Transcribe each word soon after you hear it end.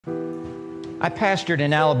I pastored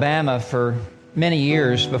in Alabama for many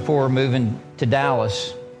years before moving to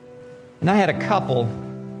Dallas. And I had a couple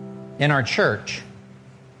in our church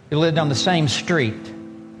who lived on the same street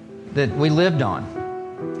that we lived on.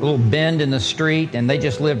 A little bend in the street, and they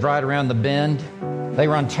just lived right around the bend. They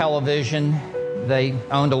were on television. They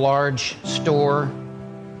owned a large store,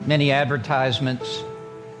 many advertisements.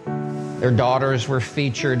 Their daughters were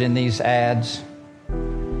featured in these ads.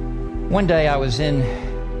 One day I was in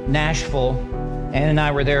Nashville, and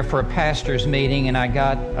I were there for a pastor's meeting, and I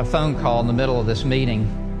got a phone call in the middle of this meeting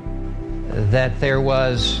that there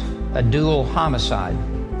was a dual homicide,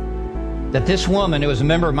 that this woman, who was a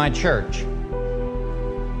member of my church,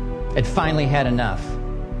 had finally had enough.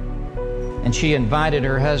 And she invited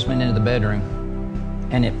her husband into the bedroom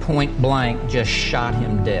and at point blank just shot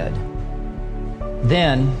him dead.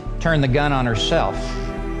 Then turned the gun on herself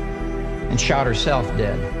and shot herself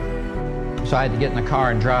dead. So I had to get in the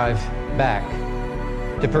car and drive back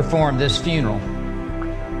to perform this funeral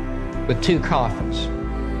with two coffins,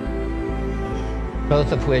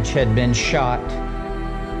 both of which had been shot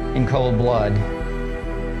in cold blood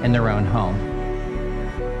in their own home,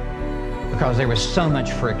 because there was so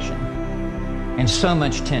much friction and so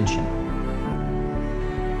much tension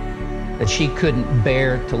that she couldn't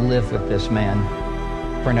bear to live with this man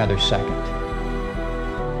for another second.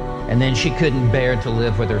 And then she couldn't bear to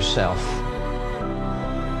live with herself.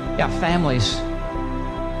 Yeah, families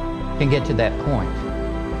can get to that point.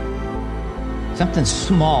 Something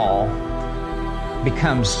small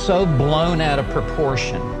becomes so blown out of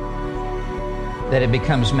proportion that it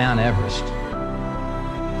becomes Mount Everest,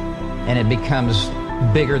 and it becomes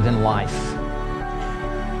bigger than life.